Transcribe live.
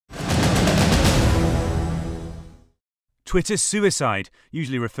Twitter suicide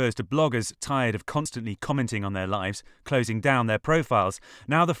usually refers to bloggers tired of constantly commenting on their lives, closing down their profiles.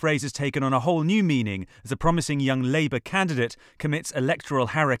 Now the phrase has taken on a whole new meaning as a promising young Labour candidate commits electoral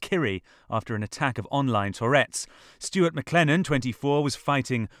harakiri after an attack of online Tourette's. Stuart McLennan, 24, was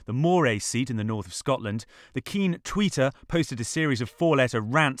fighting the Moray seat in the north of Scotland. The keen tweeter posted a series of four-letter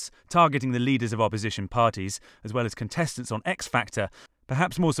rants targeting the leaders of opposition parties, as well as contestants on X Factor.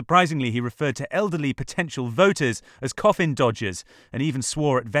 Perhaps more surprisingly, he referred to elderly potential voters as coffin dodgers and even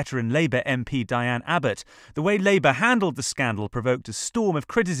swore at veteran Labour MP Diane Abbott. The way Labour handled the scandal provoked a storm of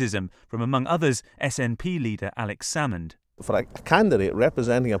criticism from, among others, SNP leader Alex Salmond. For a candidate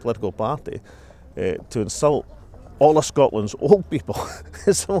representing a political party to insult all of Scotland's old people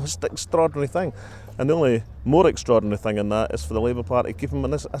is the most extraordinary thing. And the only more extraordinary thing in that is for the Labour Party to keep him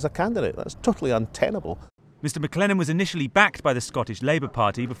as a candidate. That's totally untenable. Mr McLennan was initially backed by the Scottish Labour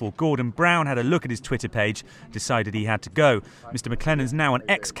Party before Gordon Brown had a look at his Twitter page and decided he had to go. Mr McLennan's now an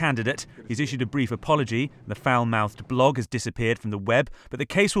ex-candidate. He's issued a brief apology. The foul-mouthed blog has disappeared from the web, but the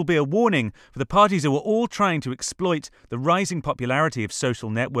case will be a warning for the parties who are all trying to exploit the rising popularity of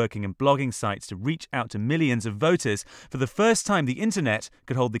social networking and blogging sites to reach out to millions of voters. For the first time, the internet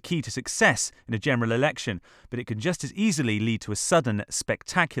could hold the key to success in a general election, but it could just as easily lead to a sudden,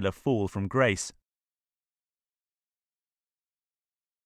 spectacular fall from grace.